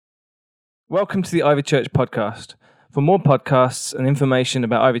Welcome to the Ivy Church podcast. For more podcasts and information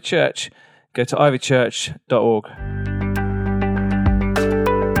about Ivy Church, go to ivychurch.org.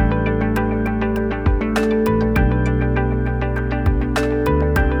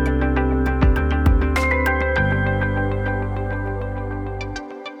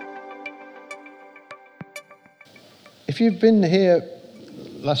 If you've been here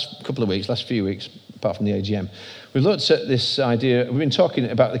last few weeks, apart from the AGM, we've looked at this idea, we've been talking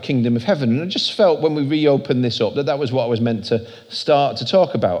about the kingdom of heaven, and I just felt when we reopened this up that was what I was meant to start to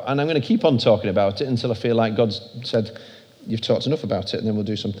talk about, and I'm going to keep on talking about it until I feel like God's said, you've talked enough about it, and then we'll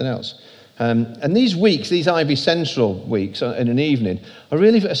do something else. And these weeks, these Ivy Central weeks in an evening, are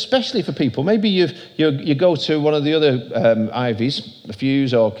really, especially for people, maybe you go to one of the other Ivies, the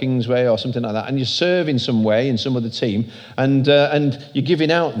Fuse or Kingsway or something like that, and you serve in some way in some other team, and you're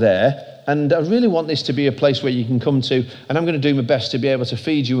giving out there. And I really want this to be a place where you can come to, and I'm going to do my best to be able to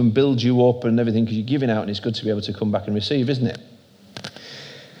feed you and build you up and everything, because you're giving out, and it's good to be able to come back and receive, isn't it?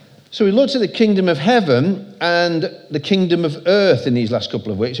 So we looked at the kingdom of heaven and the kingdom of earth in these last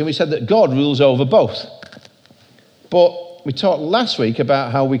couple of weeks, and we said that God rules over both. But we talked last week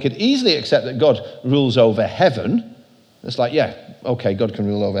about how we could easily accept that God rules over heaven. It's like, yeah, okay, God can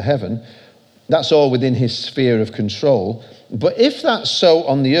rule over heaven. That's all within his sphere of control. But if that's so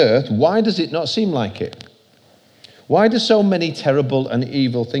on the earth, why does it not seem like it? Why do so many terrible and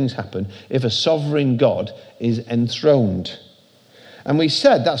evil things happen if a sovereign God is enthroned? And we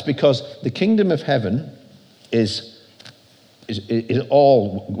said that's because the kingdom of heaven is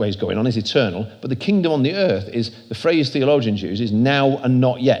always going on, is eternal, but the kingdom on the earth is, the phrase theologians use, is now and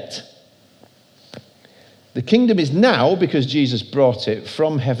not yet. The kingdom is now because Jesus brought it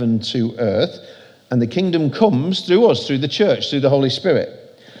from heaven to earth, and the kingdom comes through us, through the church, through the Holy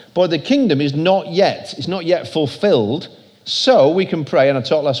Spirit. But the kingdom is not yet, it's not yet fulfilled, so we can pray, and I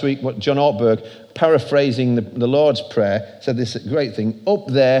talked last week what John Ortberg, paraphrasing the Lord's Prayer, said this great thing, up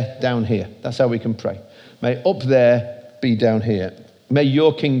there, down here. That's how we can pray. May up there be down here. May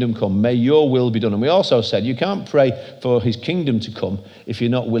your kingdom come. May your will be done. And we also said you can't pray for his kingdom to come if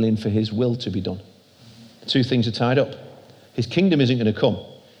you're not willing for his will to be done. Two things are tied up. His kingdom isn't going to come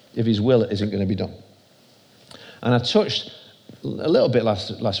if his will isn't going to be done. And I touched a little bit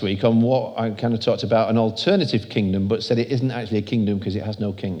last week on what I kind of talked about an alternative kingdom, but said it isn't actually a kingdom because it has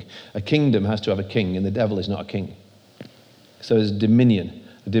no king. A kingdom has to have a king, and the devil is not a king. So there's a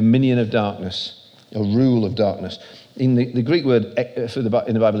dominion of darkness, a rule of darkness. In the Greek word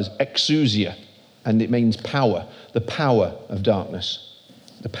in the Bible is exousia, and it means power, the power of darkness,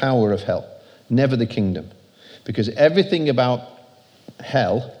 the power of hell, never the kingdom. Because everything about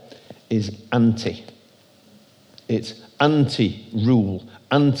hell is anti. It's anti-rule,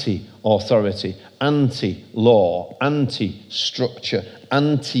 anti-authority, anti-law, anti-structure,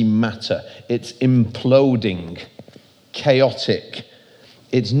 anti-matter. It's imploding, chaotic.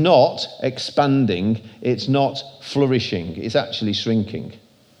 It's not expanding. It's not flourishing. It's actually shrinking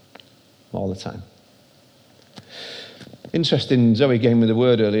all the time. Interesting, Zoe gave me the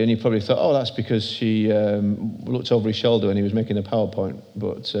word earlier, and you probably thought, oh, that's because she looked over his shoulder when he was making a PowerPoint,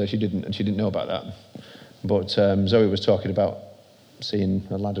 but she didn't, and she didn't know about that. But Zoe was talking about seeing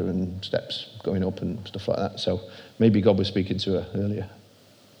a ladder and steps going up and stuff like that. So maybe God was speaking to her earlier.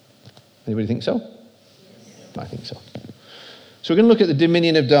 Anybody think so? I think so. So we're going to look at the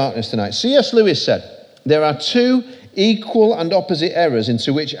dominion of darkness tonight. C.S. Lewis said, there are two equal and opposite errors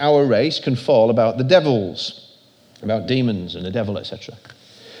into which our race can fall about the devils, about demons and the devil, etc.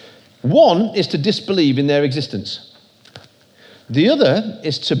 One is to disbelieve in their existence. The other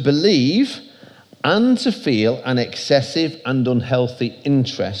is to believe and to feel an excessive and unhealthy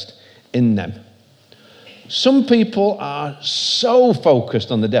interest in them. Some people are so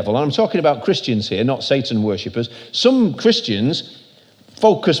focused on the devil, and I'm talking about Christians here, not Satan worshippers. Some Christians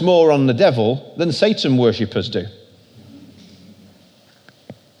focus more on the devil than Satan worshippers do.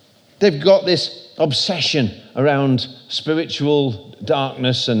 They've got this obsession around spiritual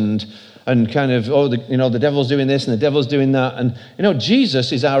darkness and kind of, the devil's doing this and the devil's doing that. And,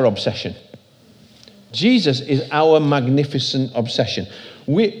 Jesus is our obsession. Jesus is our magnificent obsession.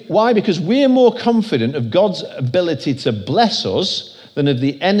 Why? Because we're more confident of God's ability to bless us than of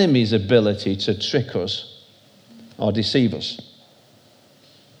the enemy's ability to trick us or deceive us.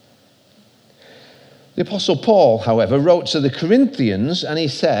 The Apostle Paul, however, wrote to the Corinthians, and he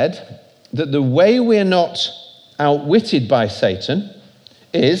said that the way we're not outwitted by Satan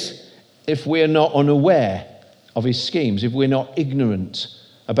is if we're not unaware of his schemes, if we're not ignorant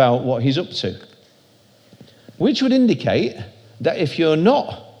about what he's up to. Which would indicate that if you're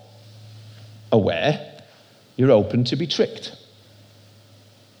not aware, you're open to be tricked.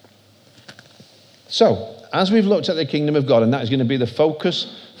 So, as we've looked at the kingdom of God, and that is going to be the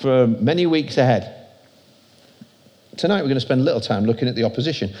focus for many weeks ahead, tonight we're going to spend a little time looking at the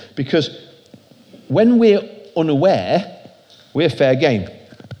opposition, because when we're unaware, we're fair game.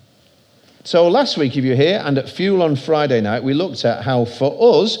 So last week, if you're here, and at Fuel on Friday night, we looked at how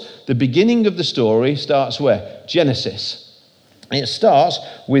for us, the beginning of the story starts where? Genesis. And it starts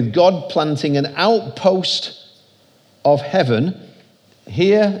with God planting an outpost of heaven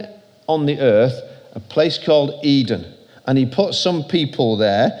here on the earth, a place called Eden. And he put some people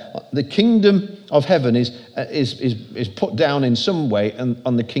there. The kingdom of heaven is put down in some way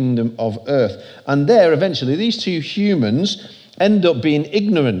on the kingdom of earth. And there, eventually, these two humans end up being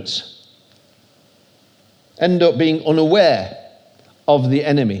ignorant, end up being unaware of the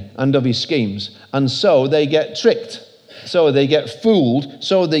enemy and of his schemes. And so they get tricked. So they get fooled.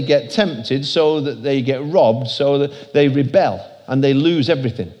 So they get tempted. So that they get robbed. So that they rebel. And they lose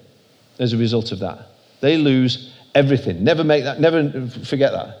everything as a result of that. They lose everything. Never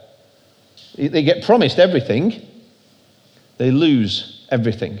forget that. They get promised everything. They lose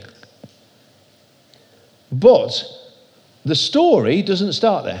everything. But the story doesn't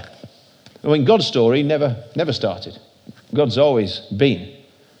start there. I mean, God's story never started. God's always been.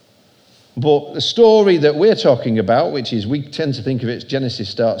 But the story that we're talking about, which is, we tend to think of it as Genesis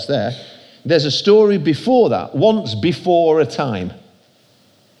starts there, there's a story before that, once before a time.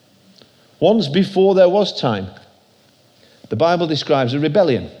 Once before there was time. The Bible describes a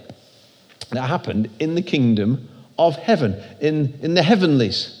rebellion that happened in the kingdom of heaven, in the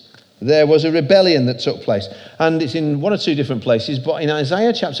heavenlies. There was a rebellion that took place. And it's in one or two different places, but in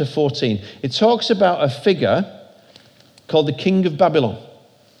Isaiah chapter 14, it talks about a figure called the King of Babylon.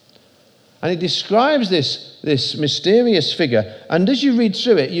 And it describes this mysterious figure. And as you read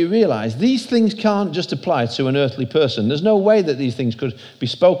through it, you realize these things can't just apply to an earthly person. There's no way that these things could be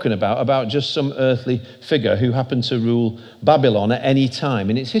spoken about just some earthly figure who happened to rule Babylon at any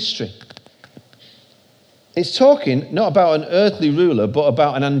time in its history. It's talking not about an earthly ruler, but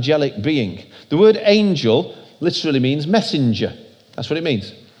about an angelic being. The word angel literally means messenger. That's what it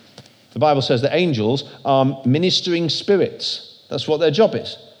means. The Bible says that angels are ministering spirits. That's what their job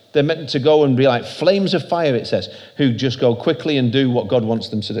is. They're meant to go and be like flames of fire, it says, who just go quickly and do what God wants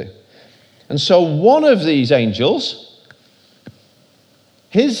them to do. And so one of these angels,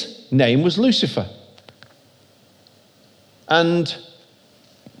 his name was Lucifer. And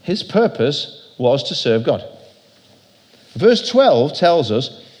his purpose was to serve God. Verse 12 tells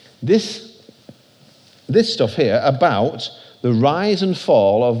us this stuff here about the rise and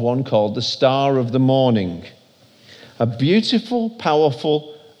fall of one called the Star of the Morning. A beautiful,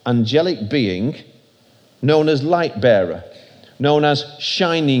 powerful, angelic being known as Light Bearer, known as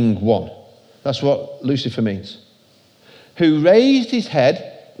Shining One. That's what Lucifer means. Who raised his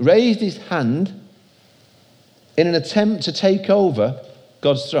hand in an attempt to take over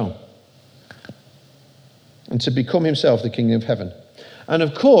God's throne and to become himself the king of heaven. And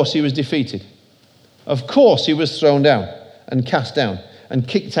of course he was defeated. Of course he was thrown down and cast down and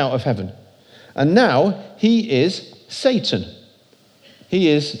kicked out of heaven. And now he is Satan.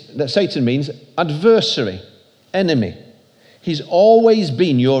 Satan means adversary, enemy. He's always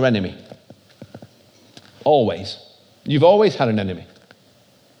been your enemy. Always. You've always had an enemy.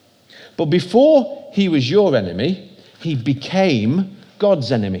 But before he was your enemy, he became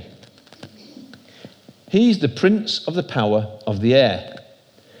God's enemy. He's the prince of the power of the air.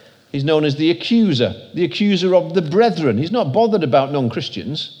 He's known as the accuser of the brethren. He's not bothered about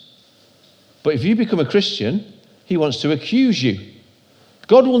non-Christians. But if you become a Christian, he wants to accuse you.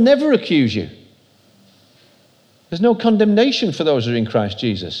 God will never accuse you. There's no condemnation for those who are in Christ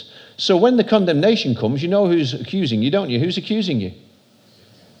Jesus. So when the condemnation comes, you know who's accusing you, don't you? Who's accusing you?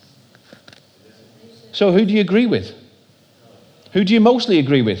 So who do you agree with? Who do you mostly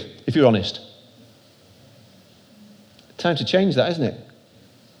agree with, if you're honest? Time to change that, isn't it?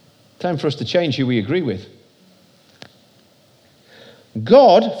 Time for us to change who we agree with.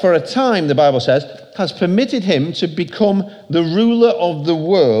 God, for a time, the Bible says, has permitted him to become the ruler of the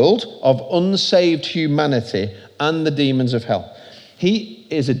world of unsaved humanity and the demons of hell. He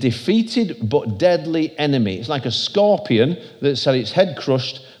is a defeated but deadly enemy. It's like a scorpion that's had its head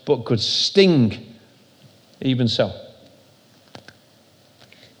crushed but could sting even so.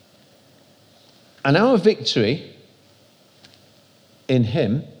 And our victory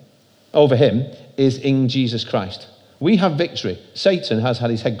over him is in Jesus Christ. We have victory. Satan has had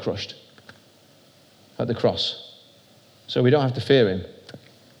his head crushed at the cross. So we don't have to fear him.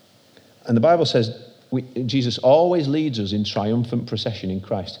 And the Bible says Jesus always leads us in triumphant procession in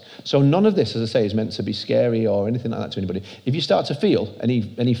Christ. So none of this, as I say, is meant to be scary or anything like that to anybody. If you start to feel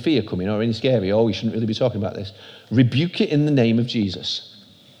any fear coming or any scary, we shouldn't really be talking about this, rebuke it in the name of Jesus.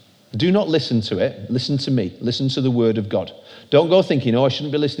 Do not listen to it. Listen to me. Listen to the word of God. Don't go thinking, I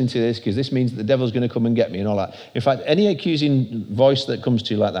shouldn't be listening to this because this means that the devil's going to come and get me and all that. In fact, any accusing voice that comes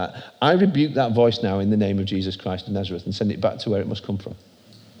to you like that, I rebuke that voice now in the name of Jesus Christ of Nazareth and send it back to where it must come from.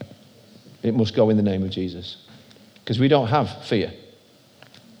 It must go in the name of Jesus. Because we don't have fear.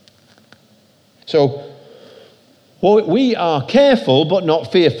 So, we are careful but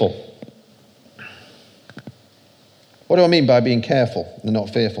not fearful. What do I mean by being careful and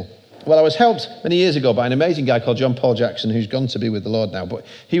not fearful? Well, I was helped many years ago by an amazing guy called John Paul Jackson, who's gone to be with the Lord now. But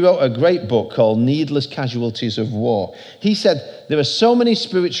he wrote a great book called Needless Casualties of War. He said there are so many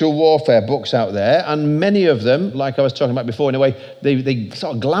spiritual warfare books out there, and many of them, like I was talking about before, in a way, they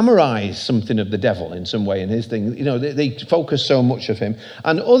sort of glamorize something of the devil in some way in his thing. They focus so much of him.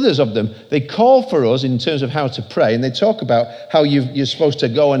 And others of them, they call for us in terms of how to pray, and they talk about how you're supposed to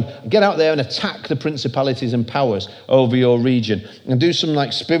go and get out there and attack the principalities and powers over your region and do some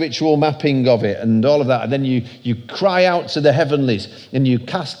like spiritual mapping of it and all of that, and then you cry out to the heavenlies and you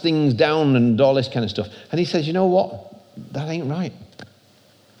cast things down and all this kind of stuff. And he says, you know what? That ain't right.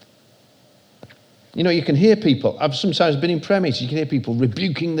 You can hear people. I've sometimes been in prayer meetings. You can hear people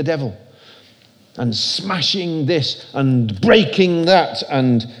rebuking the devil and smashing this and breaking that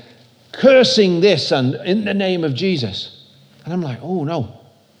and cursing this and in the name of Jesus. And I'm like, oh no.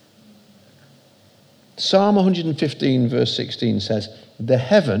 Psalm 115 verse 16 says, the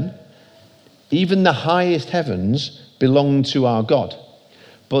heaven, even the highest heavens, belong to our God,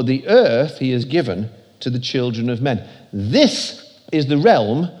 but the earth he has given to the children of men. This is the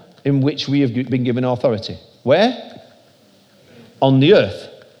realm in which we have been given authority. Where? On the earth.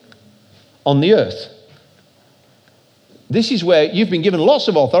 On the earth. This is where you've been given lots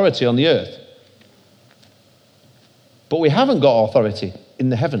of authority on the earth. But we haven't got authority in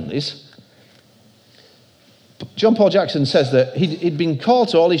the heavenlies. John Paul Jackson says that he'd been called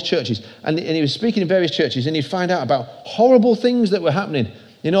to all these churches, and he was speaking in various churches, and he'd find out about horrible things that were happening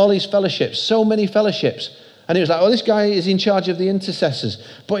in all these fellowships, so many fellowships. And he was like, this guy is in charge of the intercessors,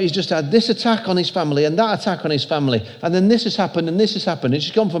 but he's just had this attack on his family and that attack on his family, and then this has happened and this has happened. It's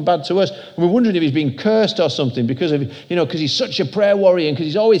just gone from bad to worse. And we're wondering if he's being cursed or something because he's such a prayer warrior and because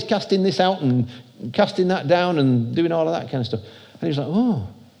he's always casting this out and casting that down and doing all of that kind of stuff. And he was like,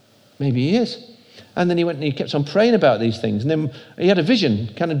 maybe he is. And then he went and he kept on praying about these things. And then he had a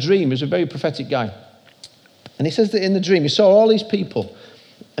vision, kind of dream. He was a very prophetic guy. And he says that in the dream, he saw all these people.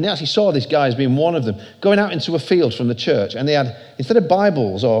 And he actually saw this guy as being one of them, going out into a field from the church. And they had, instead of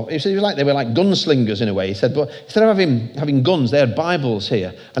Bibles, or he said they were like gunslingers in a way. He said, but instead of having guns, they had Bibles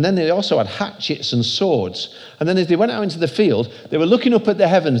here. And then they also had hatchets and swords. And then as they went out into the field, they were looking up at the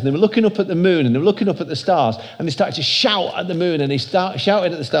heavens, and they were looking up at the moon, and they were looking up at the stars. And they started to shout at the moon, and they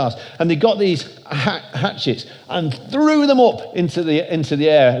shouted at the stars. And they got these hatchets and threw them up into the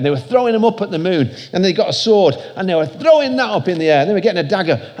air. And they were throwing them up at the moon. And they got a sword, and they were throwing that up in the air. And they were getting a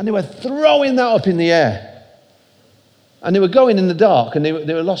dagger, and they were throwing that up in the air. And they were going in the dark, and they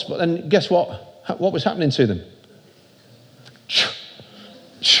were lost. And guess what? What was happening to them?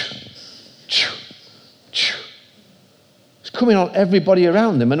 It's coming on everybody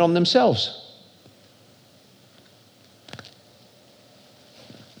around them and on themselves.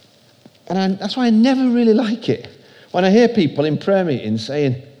 And that's why I never really like it when I hear people in prayer meetings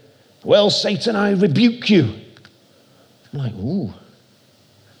saying, well, Satan, I rebuke you. I'm like, ooh.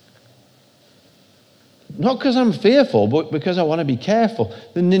 Not because I'm fearful, but because I want to be careful.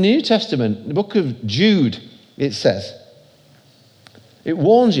 In the New Testament, the book of Jude, it says, it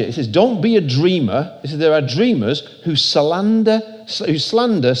warns you. It says, don't be a dreamer. It says there are dreamers who slander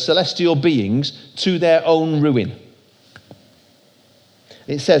celestial beings to their own ruin.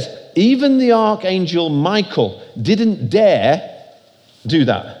 It says, even the archangel Michael didn't dare do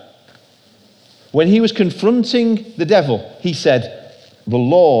that. When he was confronting the devil, he said, the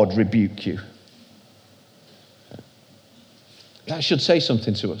Lord rebuke you. That should say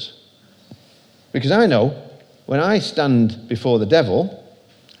something to us. Because I know when I stand before the devil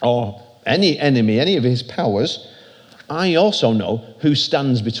or any enemy, any of his powers, I also know who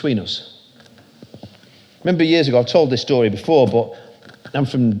stands between us. Remember years ago, I've told this story before, but I'm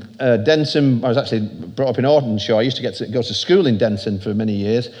from Denton. I was actually brought up in Audenshaw. I used to go to school in Denton for many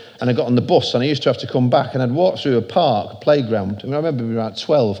years, and I got on the bus, and I used to have to come back, and I'd walk through a park, a playground. And I remember being about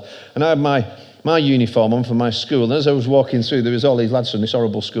 12, and I had my uniform on for my school, and as I was walking through, there was all these lads from this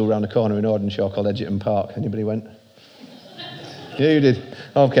horrible school around the corner in Audenshaw called Edgerton Park. Anybody went? Yeah, you did.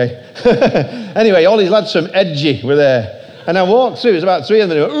 Okay. Anyway, all these lads from Edgy were there. And I walked through, it was about 3 of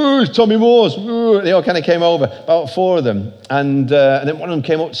them, and they went, "Ooh, it's Tommy Moore's." Ooh. They all kind of came over, about 4 of them. And then one of them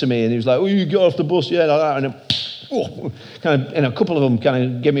came up to me and he was like, "Oh, you get off the bus, yeah," like that. And then, kind of, a couple of them kind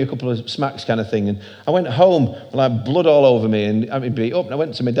of gave me a couple of smacks kind of thing. And I went home, like blood all over me and I mean, beat up. And I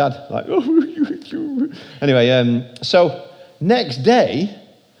went to my dad, like, anyway, so next day,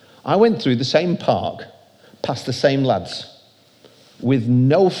 I went through the same park, past the same lads, with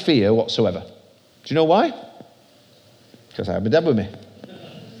no fear whatsoever. Do you know why? Because I had my dad with me.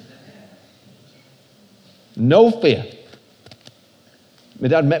 No fear. My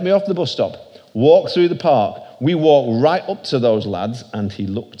dad met me off the bus stop, walked through the park. We walked right up to those lads and he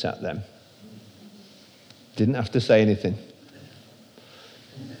looked at them. Didn't have to say anything.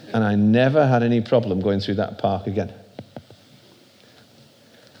 And I never had any problem going through that park again.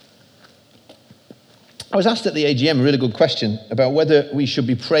 I was asked at the AGM a really good question about whether we should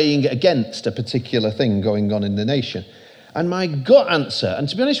be praying against a particular thing going on in the nation. And my gut answer, and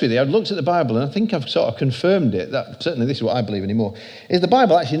to be honest with you, I've looked at the Bible and I think I've sort of confirmed it, that certainly this is what I believe anymore, is the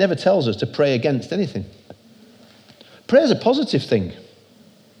Bible actually never tells us to pray against anything. Prayer is a positive thing.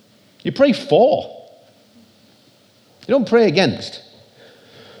 You pray for. You don't pray against.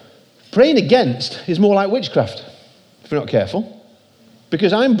 Praying against is more like witchcraft, if you're not careful.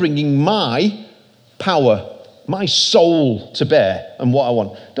 Because I'm bringing my power, my soul to bear and what I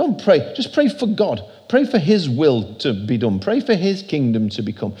want. Don't pray. Just pray for God. Pray for his will to be done. Pray for his kingdom to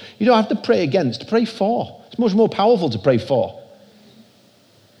become. You don't have to pray against. Pray for. It's much more powerful to pray for.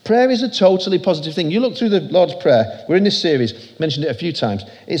 Prayer is a totally positive thing. You look through the Lord's Prayer. We're in this series. Mentioned it a few times.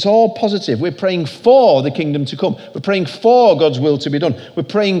 It's all positive. We're praying for the kingdom to come. We're praying for God's will to be done. We're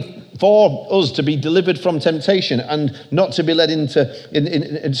praying for us to be delivered from temptation and not to be led into,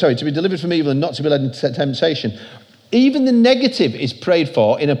 to be delivered from evil and not to be led into temptation. Even the negative is prayed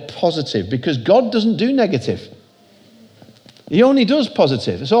for in a positive because God doesn't do negative. He only does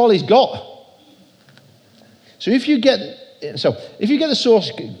positive. That's all he's got. So if you get the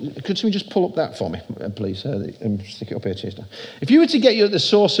source, could somebody just pull up that for me, please, and stick it up here, cheers. If you were to get the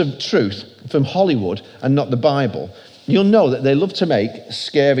source of truth from Hollywood and not the Bible, you'll know that they love to make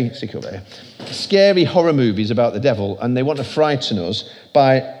scary horror movies about the devil, and they want to frighten us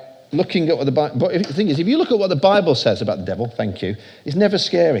by looking at what the Bible... But the thing is, if you look at what the Bible says about the devil, thank you, it's never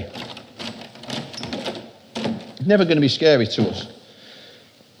scary. It's never going to be scary to us.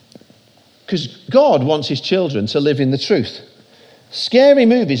 Because God wants his children to live in the truth. Scary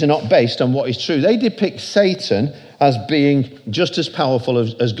movies are not based on what is true. They depict Satan as being just as powerful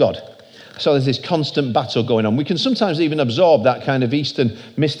as God. So there's this constant battle going on. We can sometimes even absorb that kind of Eastern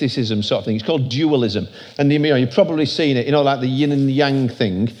mysticism sort of thing. It's called dualism. And you've probably seen it, like the yin and yang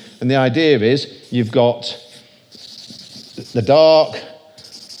thing. And the idea is you've got the dark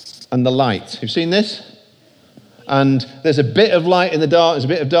and the light. You've seen this? And there's a bit of light in the dark, there's a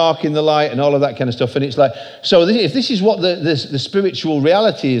bit of dark in the light, and all of that kind of stuff. And it's like, so if this is what the spiritual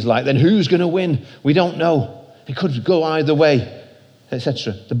reality is like, then who's going to win? We don't know. It could go either way,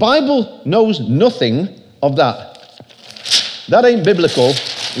 etc. The Bible knows nothing of that. That ain't biblical.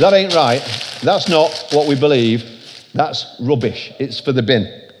 That ain't right. That's not what we believe. That's rubbish. It's for the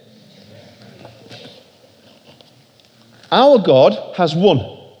bin. Our God has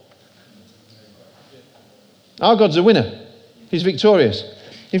won. Our God's a winner. He's victorious.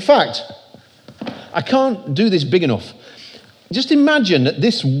 In fact, I can't do this big enough. Just imagine that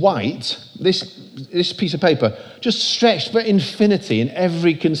this white, this piece of paper, just stretched for infinity in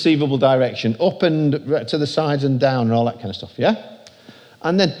every conceivable direction, up and to the sides and down and all that kind of stuff, yeah?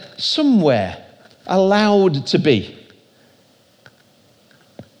 And then somewhere allowed to be,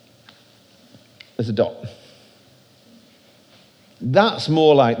 there's a dot. That's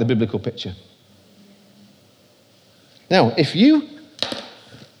more like the biblical picture. Now, if you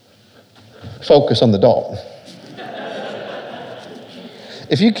focus on the dot,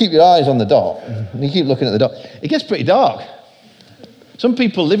 if you keep your eyes on the dot, and you keep looking at the dot, it gets pretty dark. Some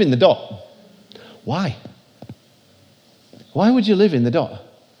people live in the dot. Why? Why would you live in the dot?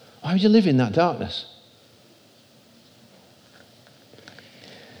 Why would you live in that darkness?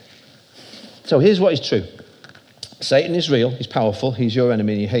 So here's what is true. Satan is real, he's powerful, he's your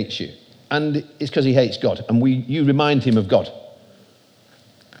enemy, and he hates you. And it's because he hates God, and you remind him of God.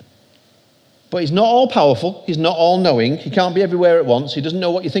 But he's not all-powerful, he's not all-knowing, he can't be everywhere at once, he doesn't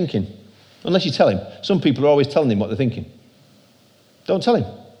know what you're thinking. Unless you tell him. Some people are always telling him what they're thinking. Don't tell him.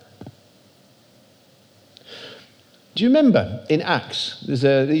 Do Do you remember in Acts, there's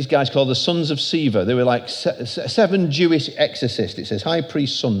these guys called the sons of Sceva. They were like 7 Jewish exorcists. It says high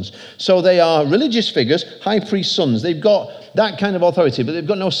priest sons. So they are religious figures, high priest sons. They've got that kind of authority, but they've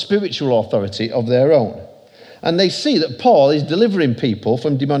got no spiritual authority of their own. And they see that Paul is delivering people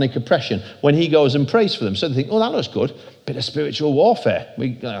from demonic oppression when he goes and prays for them. So they think, oh, that looks good. Bit of spiritual warfare.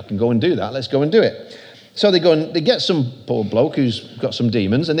 I can go and do that. Let's go and do it. So they go and they get some poor bloke who's got some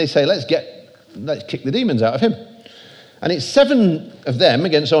demons, and they say, let's kick the demons out of him. And it's 7 of them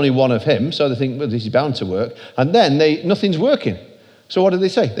against only 1 of him. So they think, well, this is bound to work. And then nothing's working. So what do they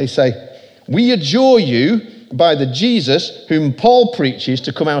say? They say, we adjure you by the Jesus whom Paul preaches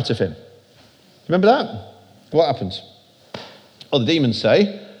to come out of him. Remember that? What happens? Well, the demons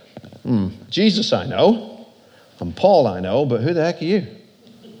say, Jesus I know, and Paul I know, but who the heck are you?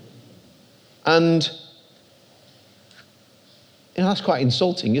 And, that's quite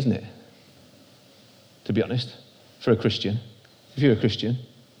insulting, isn't it? To be honest, for a Christian, if you're a Christian.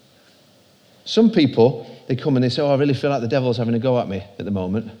 Some people, they come and they say, I really feel like the devil's having a go at me at the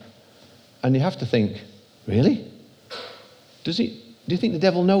moment. And you have to think, really? Do you think the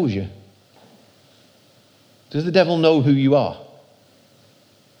devil knows you? Does the devil know who you are?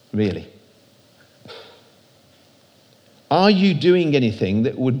 Really? Are you doing anything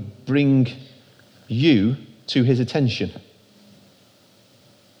that would bring you to his attention?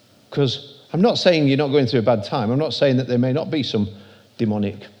 Because I'm not saying you're not going through a bad time. I'm not saying that there may not be some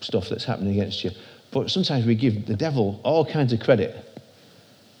demonic stuff that's happening against you. But sometimes we give the devil all kinds of credit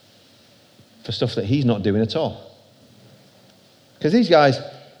for stuff that he's not doing at all. Because these guys,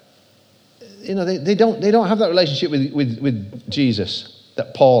 they don't have that relationship with Jesus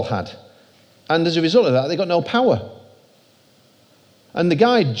that Paul had. And as a result of that, they got no power. And the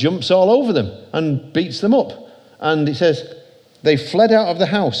guy jumps all over them and beats them up. And it says, they fled out of the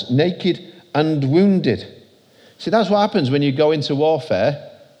house naked and wounded. See, that's what happens when you go into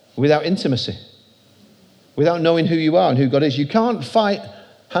warfare without intimacy, without knowing who you are and who God is. You can't fight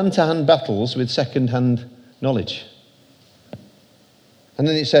hand-to-hand battles with second-hand knowledge. And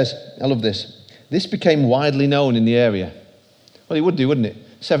then it says, I love this, this became widely known in the area. Well, it would do, wouldn't it?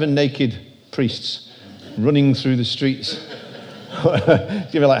 7 naked priests running through the streets.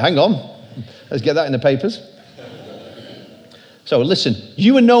 You'd be like, hang on, let's get that in the papers. So listen,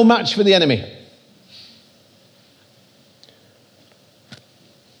 you are no match for the enemy.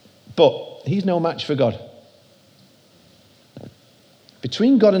 But he's no match for God.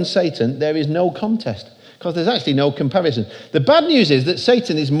 Between God and Satan, there is no contest, because there's actually no comparison. The bad news is that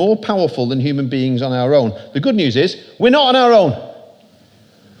Satan is more powerful than human beings on our own. The good news is we're not on our own.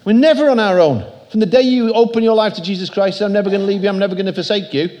 We're never on our own. From the day you open your life to Jesus Christ, I'm never going to leave you, I'm never going to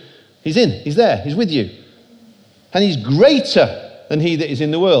forsake you. He's he's there, he's with you. And he's greater than he that is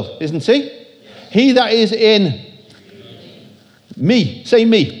in the world, isn't he? He that is in me, say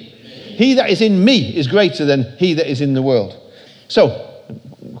me. He that is in me is greater than he that is in the world. So,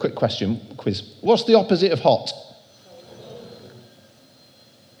 quick quiz. What's the opposite of hot?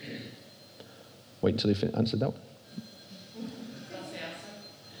 Wait until you've answered that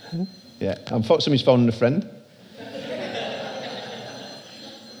one. Yeah, I thought somebody's phoning a friend.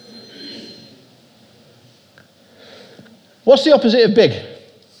 What's the opposite of big?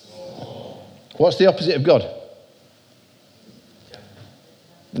 What's the opposite of God?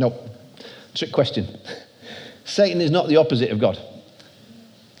 No. Trick question. Satan is not the opposite of God.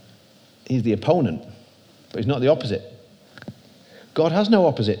 He's the opponent, but he's not the opposite. God has no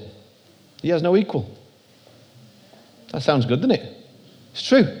opposite. He has no equal. That sounds good, doesn't it? It's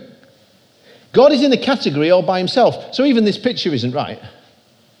true. God is in the category all by himself. So even this picture isn't right.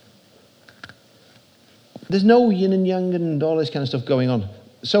 There's no yin and yang and all this kind of stuff going on.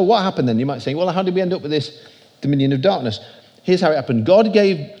 So what happened then? You might say, well, how did we end up with this dominion of darkness? Here's how it happened. God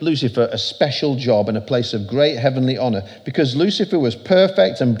gave Lucifer a special job and a place of great heavenly honor. Because Lucifer was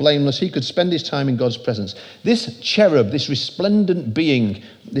perfect and blameless, he could spend his time in God's presence. This cherub, this resplendent being,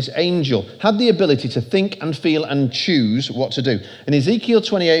 this angel, had the ability to think and feel and choose what to do. And Ezekiel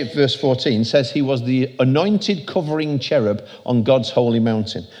 28 verse 14 says he was the anointed covering cherub on God's holy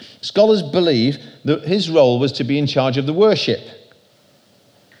mountain. Scholars believe that his role was to be in charge of the worship.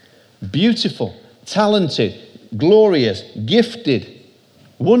 Beautiful, talented, glorious, gifted,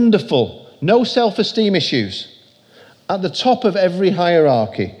 wonderful, no self-esteem issues. At the top of every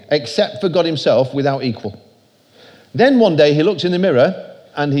hierarchy, except for God himself, without equal. Then one day he looked in the mirror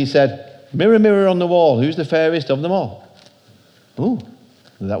and he said, mirror, mirror on the wall, who's the fairest of them all? Ooh,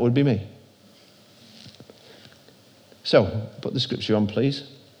 that would be me. So, put the scripture on, please.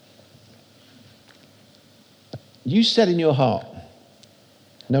 You said in your heart,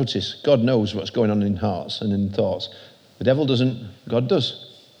 notice, God knows what's going on in hearts and in thoughts. The devil doesn't, God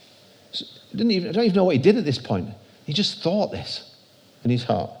does. So I don't even know what he did at this point. He just thought this in his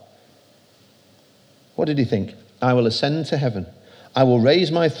heart. What did he think? I will ascend to heaven. I will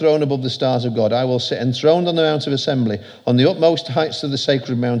raise my throne above the stars of God. I will sit enthroned on the Mount of Assembly, on the utmost heights of the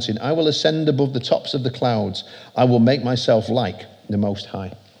sacred mountain. I will ascend above the tops of the clouds. I will make myself like the Most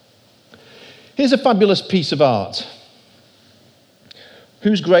High. Here's a fabulous piece of art.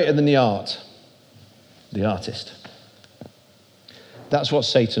 Who's greater than the art? The artist. That's what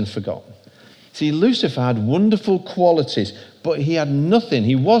Satan forgot. See, Lucifer had wonderful qualities, but he had nothing.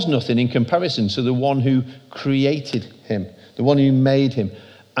 He was nothing in comparison to the one who created him, the one who made him.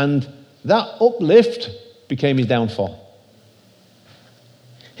 And that uplift became his downfall.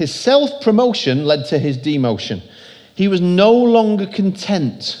 His self-promotion led to his demotion. He was no longer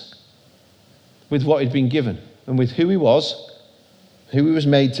content with what he'd been given and with who he was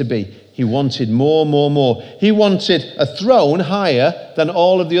made to be. He wanted more, more, more. He wanted a throne higher than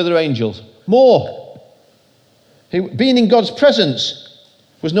all of the other angels. More. Being in God's presence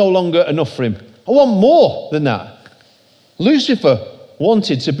was no longer enough for him. I want more than that. Lucifer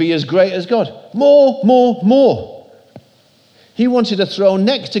wanted to be as great as God. More, more, more. He wanted a throne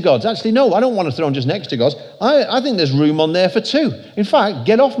next to God's. Actually, no, I don't want a throne just next to God's. I think there's room on there for two. In fact,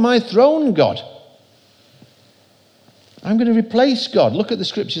 get off my throne, God. I'm going to replace God. Look at the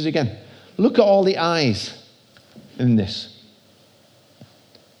scriptures again. Look at all the I's in this.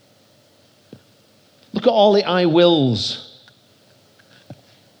 Look at all the I wills.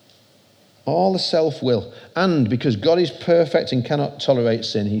 All the self-will. And because God is perfect and cannot tolerate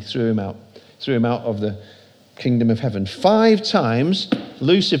sin, he threw him out. Threw him out of the kingdom of heaven. 5 times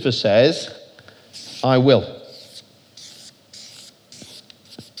Lucifer says, I will.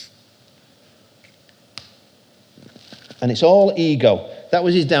 And it's all ego. That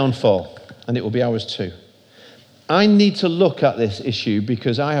was his downfall, and it will be ours too. I need to look at this issue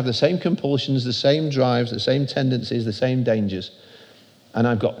because I have the same compulsions, the same drives, the same tendencies, the same dangers, and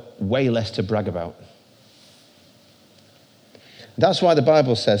I've got way less to brag about. That's why the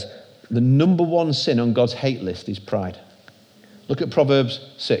Bible says the number one sin on God's hate list is pride. Look at Proverbs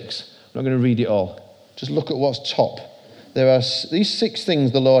 6. I'm not going to read it all. Just look at what's top. There are these 6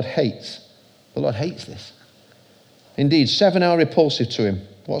 things the Lord hates. The Lord hates this. Indeed, 7 are repulsive to him.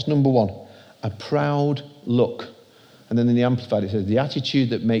 What's number 1? A proud look. And then in the Amplified it says, the attitude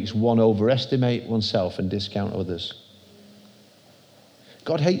that makes one overestimate oneself and discount others.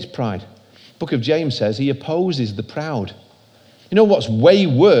 God hates pride. Book of James says he opposes the proud. You know what's way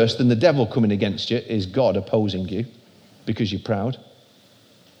worse than the devil coming against you is God opposing you because you're proud.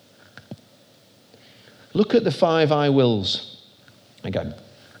 Look at the 5 I wills again.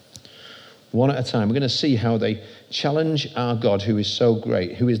 One at a time. We're going to see how they challenge our God who is so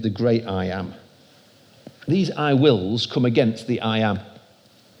great, who is the great I am. These I wills come against the I am.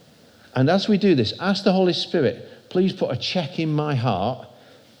 And as we do this, ask the Holy Spirit, please put a check in my heart.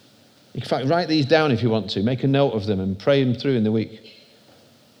 In fact, write these down if you want to. Make a note of them and pray them through in the week.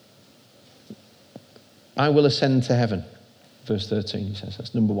 I will ascend to heaven. Verse 13, he says.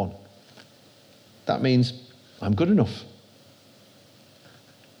 That's number 1. That means I'm good enough.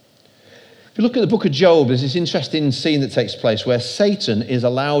 If you look at the book of Job, there's this interesting scene that takes place where Satan is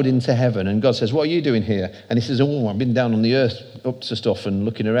allowed into heaven and God says, what are you doing here? And he says, oh, I've been down on the earth up to stuff and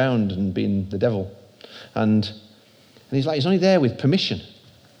looking around and being the devil. And he's like, he's only there with permission.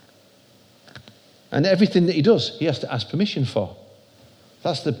 And everything that he does, he has to ask permission for.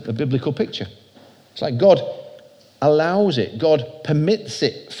 That's the biblical picture. It's like God allows it. God permits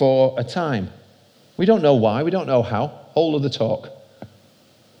it for a time. We don't know why. We don't know how. Whole of the talk.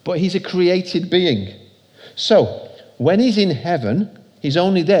 But he's a created being. So, when he's in heaven, he's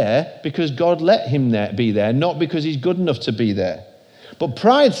only there because God let him be there, not because he's good enough to be there. But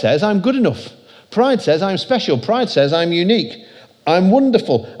pride says, I'm good enough. Pride says, I'm special. Pride says, I'm unique. I'm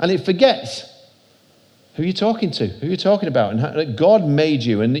wonderful. And it forgets who you're talking to, who you're talking about, and how, that God made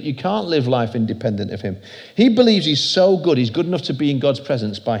you and that you can't live life independent of him. He believes he's so good, he's good enough to be in God's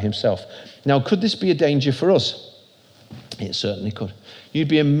presence by himself. Now, could this be a danger for us? It certainly could. You'd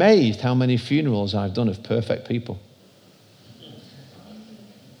be amazed how many funerals I've done of perfect people.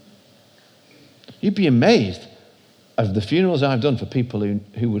 You'd be amazed of the funerals I've done for people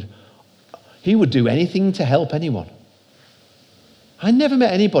he would do anything to help anyone. I never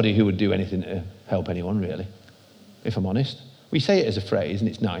met anybody who would do anything to help anyone, really, if I'm honest. We say it as a phrase and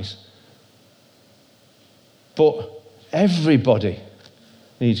it's nice. But everybody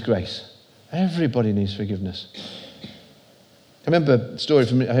needs grace. Everybody needs forgiveness. I remember a story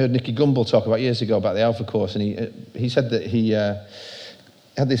I heard Nicky Gumbel talk about years ago about the Alpha Course, and he said that he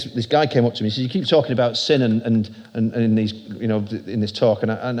had this guy came up to me. He said, "You keep talking about sin and in these, in this talk,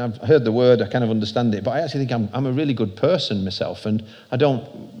 and I've heard the word. I kind of understand it, but I actually think I'm a really good person myself, and I don't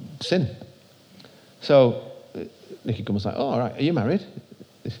sin." So Nicky Gumbel's like, "Oh, all right. Are you married?"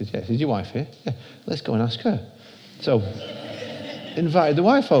 He says, "Yes." "Is your wife here?" "Yeah." "Let's go and ask her." So invited the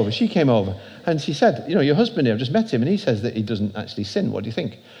wife over. She came over, and she said, "Your husband here, I've just met him, and he says that he doesn't actually sin. What do you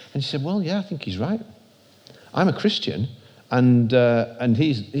think?" And she said, "Well, yeah, I think he's right. I'm a Christian, and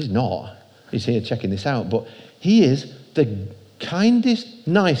he's not. He's here checking this out, but he is the kindest,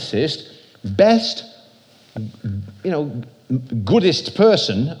 nicest, best, goodest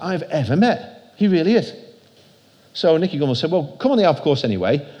person I've ever met. He really is." So Nicky Gumbel said, "Well, come on the Alpha course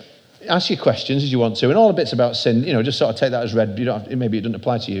anyway. Ask your questions as you want to, and all the bits about sin, just sort of take that as read. You don't have, maybe it doesn't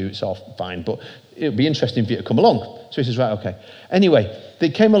apply to you. It's all fine, but it would be interesting for you to come along." So he says, "Right, okay." Anyway, they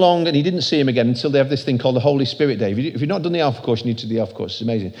came along, and he didn't see him again until they have this thing called the Holy Spirit Day. If you've not done the Alpha course, you need to do the Alpha course. It's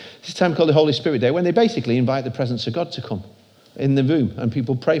amazing. This time called the Holy Spirit Day, when they basically invite the presence of God to come in the room, and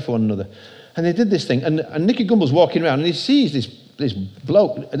people pray for one another. And they did this thing, and Nicky Gumbel's walking around, and he sees this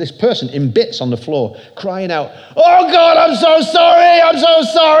bloke, this person in bits on the floor, crying out, "Oh God, I'm so sorry, I'm so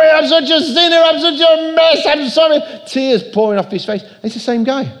sorry, I'm such a sinner, I'm such a mess, I'm sorry." Tears pouring off his face. It's the same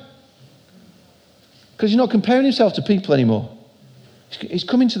guy. Because he's not comparing himself to people anymore. He's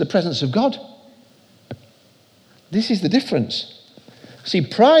coming to the presence of God. This is the difference. See,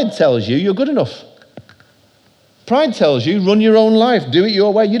 pride tells you you're good enough. Pride tells you run your own life, do it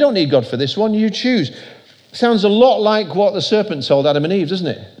your way. You don't need God for this one, you choose. Sounds a lot like what the serpent told Adam and Eve, doesn't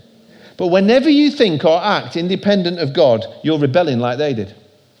it? But whenever you think or act independent of God, you're rebelling like they did.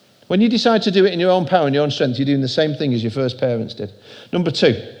 When you decide to do it in your own power and your own strength, you're doing the same thing as your first parents did. Number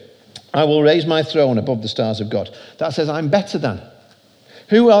 2, I will raise my throne above the stars of God. That says I'm better than.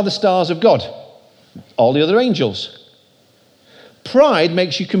 Who are the stars of God? All the other angels. Pride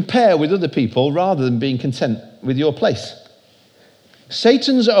makes you compare with other people rather than being content with your place.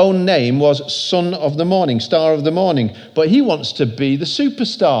 Satan's own name was Son of the Morning, Star of the Morning, but he wants to be the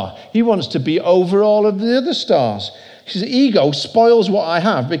superstar. He wants to be over all of the other stars. His ego spoils what I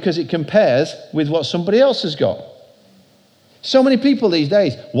have because it compares with what somebody else has got. So many people these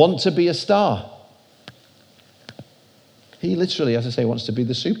days want to be a star. He literally, as I say, wants to be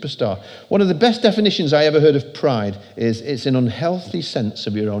the superstar. One of the best definitions I ever heard of pride is it's an unhealthy sense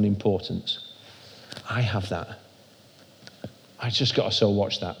of your own importance. I have that. I just got to so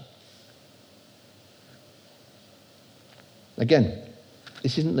watch that. Again,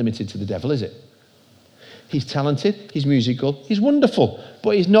 this isn't limited to the devil, is it? He's talented, he's musical, he's wonderful,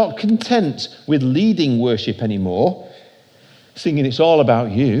 but he's not content with leading worship anymore, singing it's all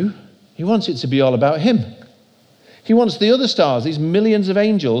about you. He wants it to be all about him. He wants the other stars, these millions of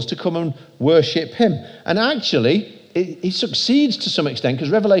angels, to come and worship him. And actually, he succeeds to some extent,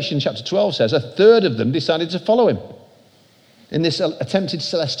 because Revelation chapter 12 says 1/3 of them decided to follow him in this attempted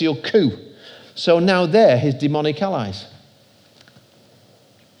celestial coup. So now they're his demonic allies.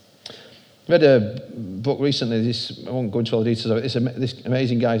 I read a book recently, I won't go into all the details of it, this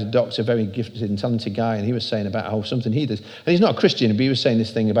amazing guy is a doctor, very gifted and talented guy, and he was saying about how something he does, and he's not a Christian, but he was saying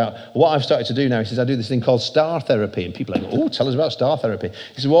this thing about what I've started to do now. He says, I do this thing called star therapy, and people are like, oh, tell us about star therapy.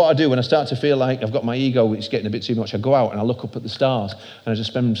 He says, what I do when I start to feel like I've got my ego, which is getting a bit too much, I go out and I look up at the stars, and I just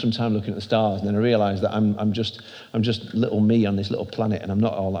spend some time looking at the stars, and then I realise that I'm just little me on this little planet, and I'm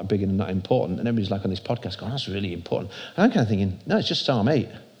not all that big and not important, and everybody's like on this podcast going, that's really important. And I'm kind of thinking, no, it's just Psalm 8.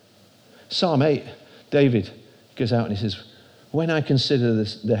 Psalm 8, David goes out and he says, when I consider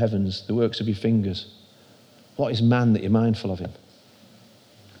the heavens, the works of your fingers, what is man that you're mindful of him?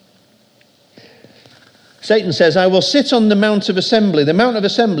 Satan says, I will sit on the Mount of Assembly. The Mount of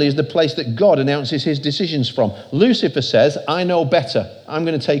Assembly is the place that God announces his decisions from. Lucifer says, I know better. I'm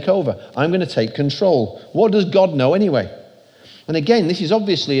going to take over. I'm going to take control. What does God know anyway? And again, this is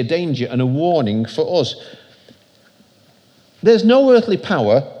obviously a danger and a warning for us. There's no earthly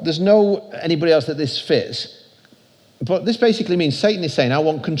power, there's no anybody else that this fits. But this basically means Satan is saying, I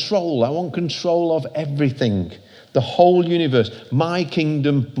want control of everything, the whole universe. My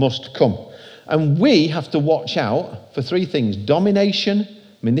kingdom must come. And we have to watch out for 3 things: domination,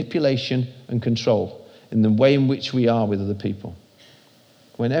 manipulation, and control in the way in which we are with other people.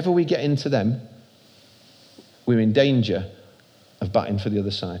 Whenever we get into them, we're in danger of batting for the other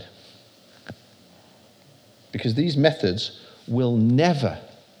side. Because these methods will never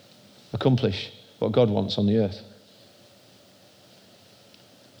accomplish what God wants on the earth.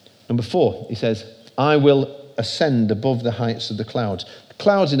 Number 4, he says, I will ascend above the heights of the clouds. The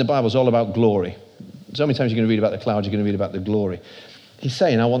clouds in the Bible is all about glory. So many times you're going to read about the clouds, you're going to read about the glory. He's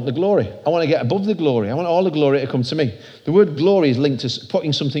saying, I want the glory. I want to get above the glory. I want all the glory to come to me. The word glory is linked to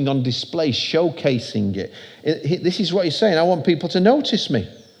putting something on display, showcasing it. This is what he's saying. I want people to notice me.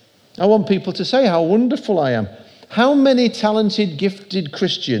 I want people to say how wonderful I am. How many talented, gifted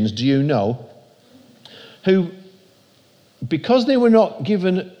Christians do you know who, because they were not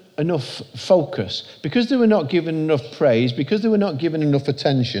given enough focus, because they were not given enough praise, because they were not given enough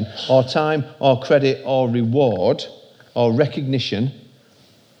attention or time or credit or reward or recognition,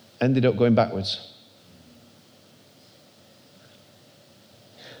 ended up going backwards?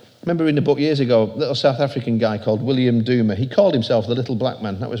 Remember in the book years ago, a little South African guy called William Duma. He called himself the little black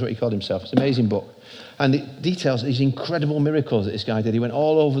man. That was what he called himself. It's an amazing book. And it details these incredible miracles that this guy did. He went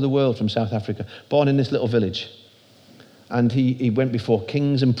all over the world from South Africa, born in this little village. And he went before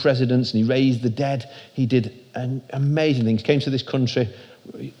kings and presidents, and he raised the dead. He did amazing things. Came to this country,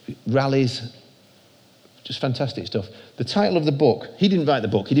 rallies, just fantastic stuff. The title of the book, he didn't write the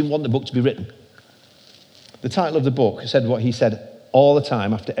book. He didn't want the book to be written. The title of the book said what he said all the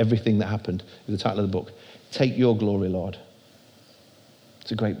time after everything that happened. The title of the book, Take Your Glory, Lord.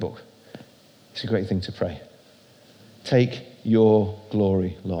 It's a great book. It's a great thing to pray. Take your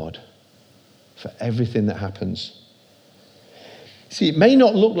glory, Lord, for everything that happens. See, it may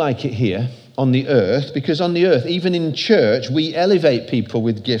not look like it here on the earth, because on the earth, even in church, we elevate people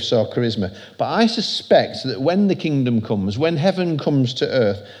with gifts or charisma. But I suspect that when the kingdom comes, when heaven comes to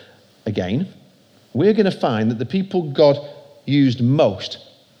earth again, we're going to find that the people God used most,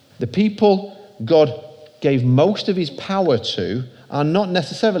 the people God gave most of his power to, are not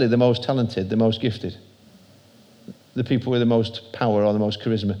necessarily the most talented, the most gifted, the people with the most power or the most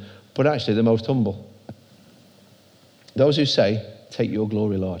charisma, but actually the most humble. Those who say, take your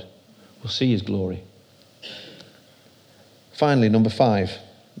glory, Lord, will see his glory. Finally, number 5,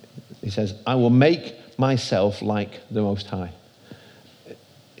 he says, I will make myself like the Most High.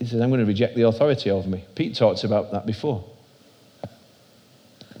 He says, I'm going to reject the authority over me. Pete talked about that before.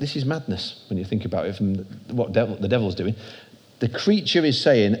 This is madness when you think about it from what the devil's doing. The creature is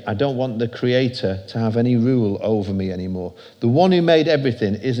saying, I don't want the creator to have any rule over me anymore. The one who made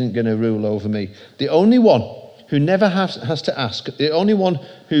everything isn't going to rule over me. The only one who never has to ask, the only one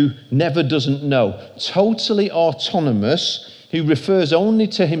who never doesn't know, totally autonomous, who refers only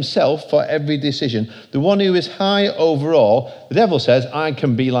to himself for every decision, the one who is high over all, the devil says, I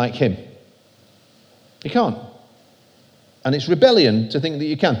can be like him. You can't. And it's rebellion to think that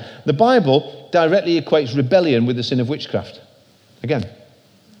you can. The Bible directly equates rebellion with the sin of witchcraft. Again,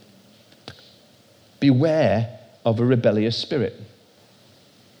 beware of a rebellious spirit.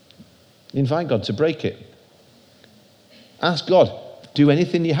 Invite God to break it. Ask God, do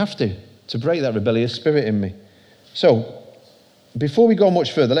anything you have to break that rebellious spirit in me. So, before we go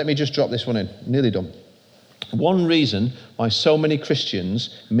much further, let me just drop this one in. Nearly done. One reason why so many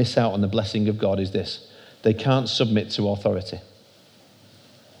Christians miss out on the blessing of God is this. They can't submit to authority.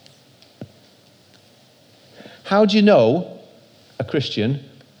 How do you know a Christian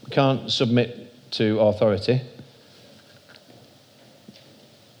can't submit to authority?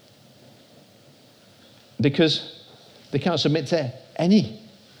 Because they can't submit to any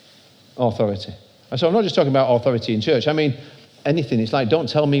authority. And so I'm not just talking about authority in church. I mean anything. It's like, don't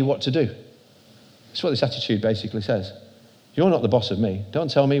tell me what to do. That's what this attitude basically says. You're not the boss of me. Don't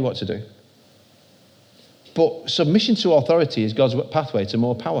tell me what to do. But submission to authority is God's pathway to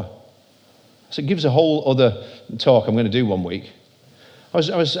more power. So it gives a whole other talk I'm going to do one week. I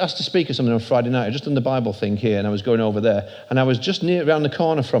was asked to speak at something on Friday night. I just done the Bible thing here, and I was going over there, and I was just around the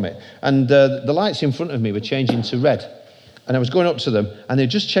corner from it, and the lights in front of me were changing to red, and I was going up to them, and they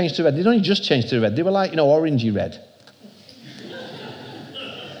just changed to red. They'd only just changed to red. They were like, orangey red.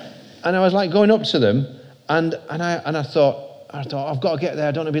 And I was like going up to them, and I thought, I've got to get there.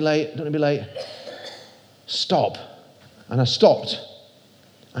 I don't want to be late. Stop. And I stopped.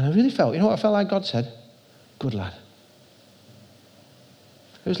 And I really felt, what I felt like God said? Good lad.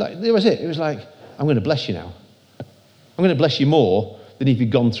 It was it. It was like, I'm going to bless you now. I'm going to bless you more than if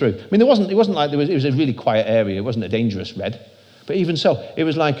you'd gone through. I mean, it wasn't like it was a really quiet area. It wasn't a dangerous red. But even so, it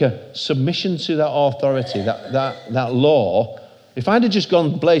was like a submission to that authority, that law. If I'd have just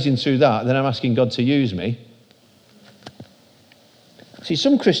gone blazing through that, then I'm asking God to use me. See,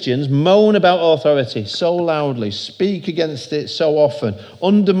 some Christians moan about authority so loudly, speak against it so often,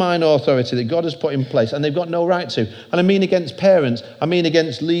 undermine authority that God has put in place, and they've got no right to. And I mean against parents, I mean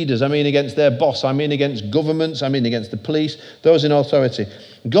against leaders, I mean against their boss, I mean against governments, I mean against the police, those in authority.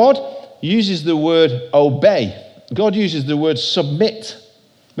 God uses the word obey. God uses the word submit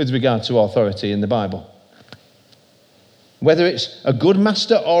with regard to authority in the Bible. Whether it's a good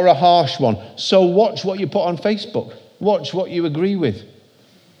master or a harsh one. So watch what you put on Facebook. Watch what you agree with.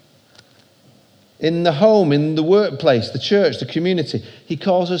 in the home, in the workplace, the church, the community. He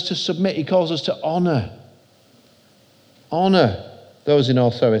calls us to submit. He calls us to honor. Honor those in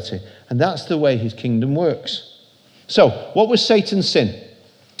authority. And that's the way his kingdom works. So, what was Satan's sin?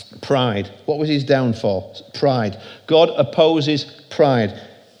 Pride. What was his downfall? Pride. God opposes pride.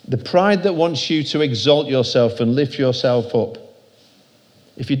 The pride that wants you to exalt yourself and lift yourself up.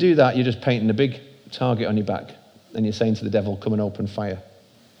 If you do that, you're just painting a big target on your back. And you're saying to the devil, come and open fire.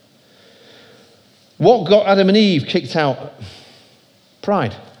 What got Adam and Eve kicked out?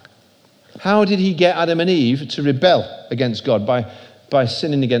 Pride. How did he get Adam and Eve to rebel against God? By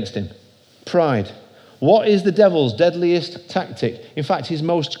sinning against him. Pride. What is the devil's deadliest tactic? In fact, his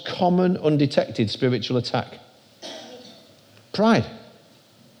most common undetected spiritual attack? Pride.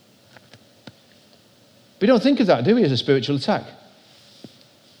 We don't think of that, do we, as a spiritual attack?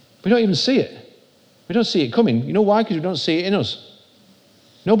 We don't even see it. We don't see it coming. You know why? Because we don't see it in us.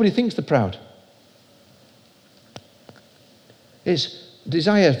 Nobody thinks they're proud. It's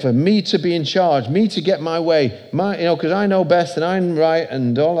desire for me to be in charge, me to get my way, because I know best and I'm right,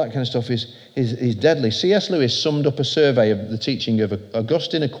 and all that kind of stuff is deadly. C.S. Lewis summed up a survey of the teaching of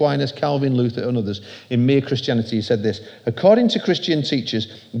Augustine, Aquinas, Calvin, Luther, and others in Mere Christianity. He said this: according to Christian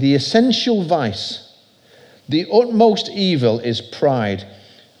teachers, the essential vice, the utmost evil is pride.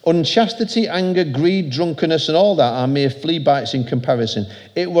 Unchastity, anger, greed, drunkenness, and all that are mere flea bites in comparison.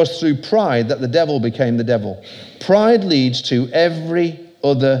 It was through pride that the devil became the devil. Pride leads to every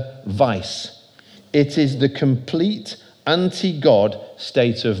other vice. It is the complete anti-God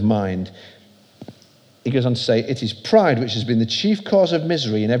state of mind. He goes on to say, it is pride which has been the chief cause of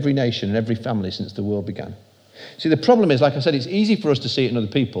misery in every nation and every family since the world began. See, the problem is, like I said, it's easy for us to see it in other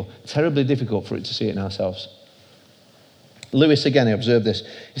people, terribly difficult for it to see it in ourselves. Lewis again observed this.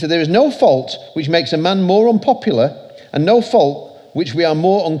 He said, there is no fault which makes a man more unpopular, and no fault which we are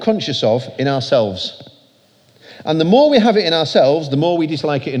more unconscious of in ourselves. And the more we have it in ourselves, the more we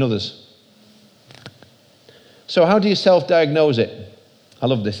dislike it in others. So how do you self-diagnose it? I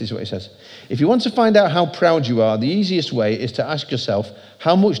love this is what he says. If you want to find out how proud you are, the easiest way is to ask yourself,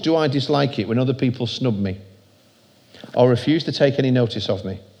 how much do I dislike it when other people snub me, or refuse to take any notice of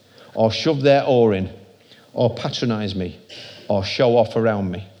me, or shove their oar in, or patronize me, or show off around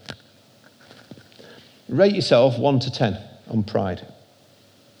me? Rate yourself 1 to 10 on pride.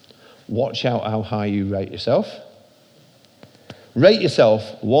 Watch out how high you rate yourself. Rate yourself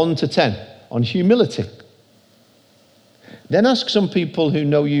 1 to 10 on humility. Then ask some people who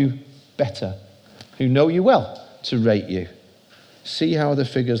know you better, who know you well, to rate you. See how the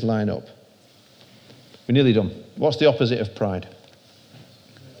figures line up. We're nearly done. What's the opposite of pride?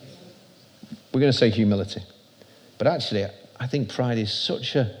 We're going to say humility. But actually, I think pride is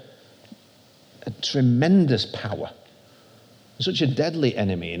such a tremendous power, such a deadly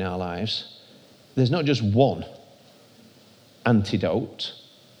enemy in our lives. There's not just one antidote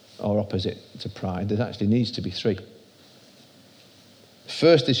or opposite to pride. There actually needs to be 3.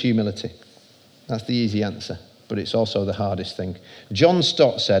 First is humility. That's the easy answer, but it's also the hardest thing. John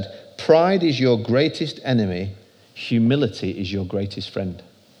Stott said, pride is your greatest enemy, humility is your greatest friend.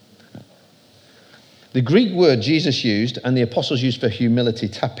 The Greek word Jesus used and the apostles used for humility,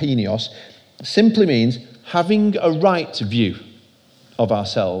 tapinios, simply means having a right view of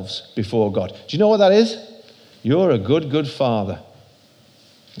ourselves before God. Do you know what that is? You're a good father.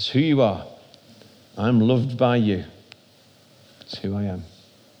 That's who you are. I'm loved by you. That's who I am.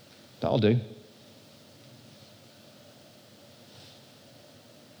 That'll do.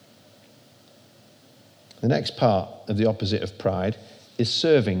 The next part of the opposite of pride is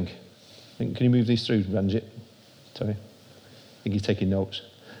serving. Can you move these through, Ranjit? Sorry. I think he's taking notes.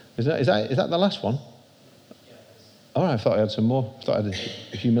 Is that the last one? All right, I thought I had some more. I thought I had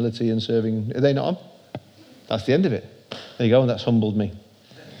humility and serving. Are they not on? That's the end of it. There you go, that's humbled me.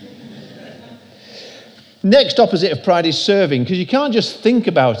 Next opposite of pride is serving, because you can't just think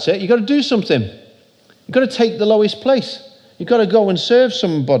about it. You've got to do something. You've got to take the lowest place. You've got to go and serve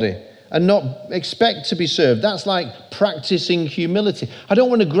somebody and not expect to be served. That's like practicing humility. I don't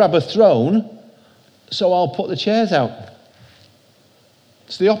want to grab a throne, so I'll put the chairs out.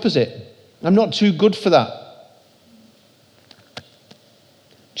 It's the opposite. I'm not too good for that.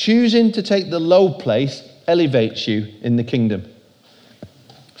 Choosing to take the low place elevates you in the kingdom.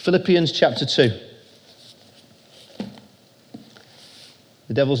 Philippians chapter 2.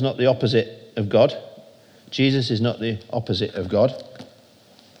 The devil's not the opposite of God. Jesus is not the opposite of God.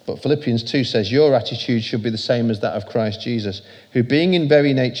 But Philippians 2 says, your attitude should be the same as that of Christ Jesus, who being in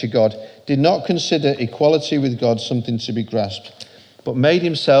very nature God, did not consider equality with God something to be grasped, but made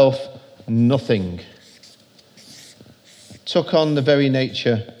himself nothing. Took on the very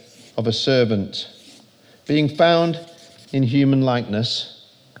nature of a servant. Being found in human likeness,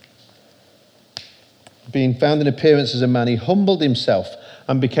 being found in appearance as a man, he humbled himself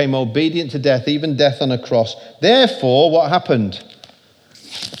and became obedient to death, even death on a cross. Therefore, what happened?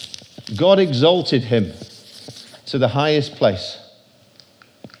 God exalted him to the highest place.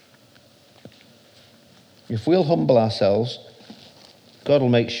 If we'll humble ourselves, God will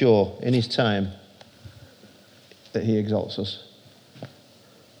make sure in his time that he exalts us.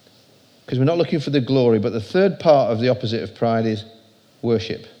 Because we're not looking for the glory, but the third part of the opposite of pride is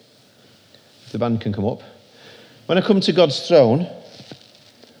worship. If the band can come up. When I come to God's throne,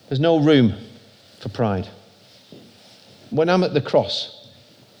 there's no room for pride. When I'm at the cross,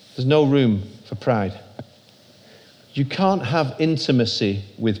 there's no room for pride. You can't have intimacy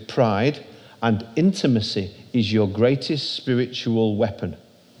with pride, and intimacy is your greatest spiritual weapon.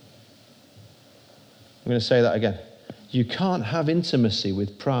 I'm going to say that again. You can't have intimacy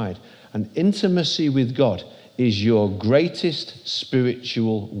with pride, and intimacy with God is your greatest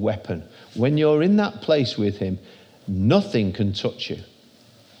spiritual weapon. When you're in that place with him, nothing can touch you.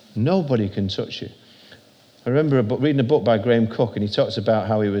 Nobody can touch you. I remember reading a book by Graham Cook, and he talks about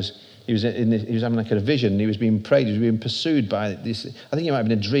how he was having like a vision, and he was being prayed, he was being pursued by this, I think it might have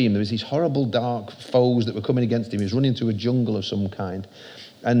been a dream. There was these horrible dark foes that were coming against him. He was running through a jungle of some kind.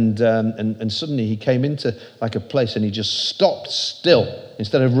 And suddenly he came into like a place, and he just stopped still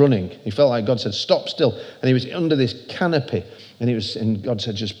instead of running. He felt like God said, stop still. And he was under this canopy, and God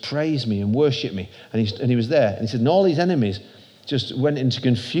said, just praise me and worship me. And he was there. And he said, and all his enemies just went into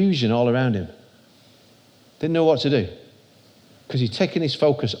confusion all around him. Didn't know what to do. Because he'd taken his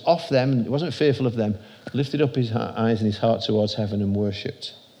focus off them, and he wasn't fearful of them, lifted up his eyes and his heart towards heaven and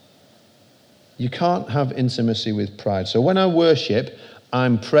worshipped. You can't have intimacy with pride. So when I worship,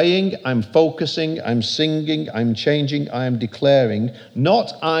 I'm praying, I'm focusing, I'm singing, I'm changing, I am declaring,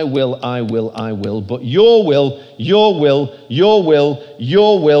 not I will, but your will, your will, your will,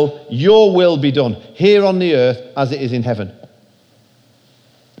 your will, your will be done here on the earth as it is in heaven.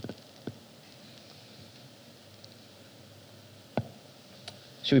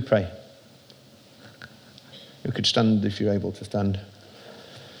 Should we pray? You could stand if you're able to stand.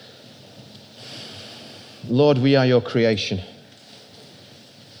 Lord, we are your creation.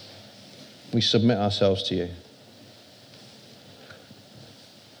 We submit ourselves to you.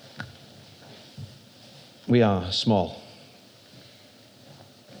 We are small.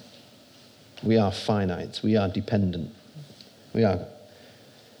 We are finite. We are dependent. We are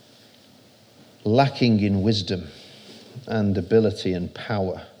lacking in wisdom and ability and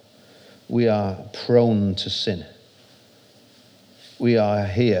power. We are prone to sin. We are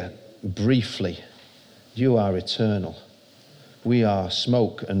here briefly. You are eternal. We are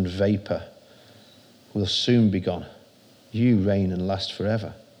smoke and vapor. We'll soon be gone. You reign and last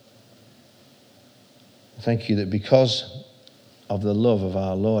forever. Thank you that because of the love of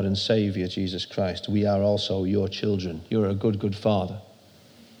our Lord and Savior Jesus Christ, we are also your children. You're a good, good Father.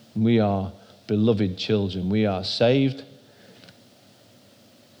 We are beloved children. We are saved.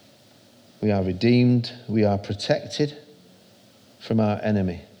 We are redeemed. We are protected from our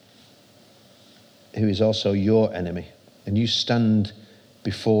enemy, who is also your enemy. And you stand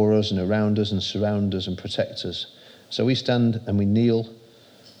before us and around us and surround us and protect us. So we stand and we kneel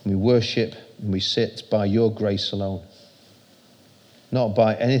and we worship and we sit by your grace alone, not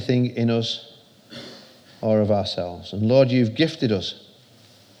by anything in us or of ourselves. And Lord, you've gifted us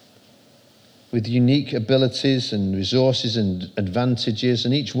with unique abilities and resources and advantages.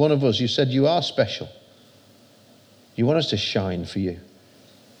 And each one of us, you said you are special. You want us to shine for you.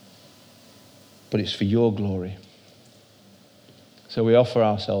 But it's for your glory. So we offer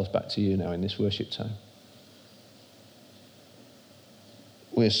ourselves back to you now in this worship time.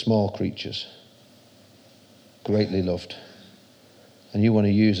 We're small creatures, greatly loved. And you want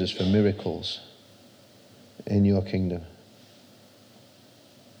to use us for miracles in your kingdom.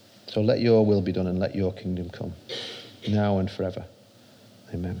 So let your will be done and let your kingdom come, now and forever.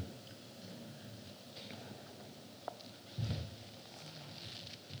 Amen.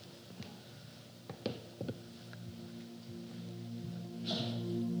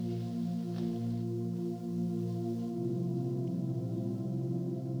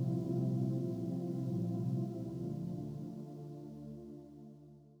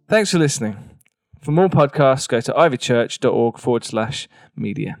 Thanks for listening. For more podcasts, go to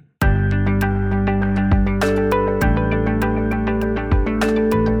ivychurch.org/media.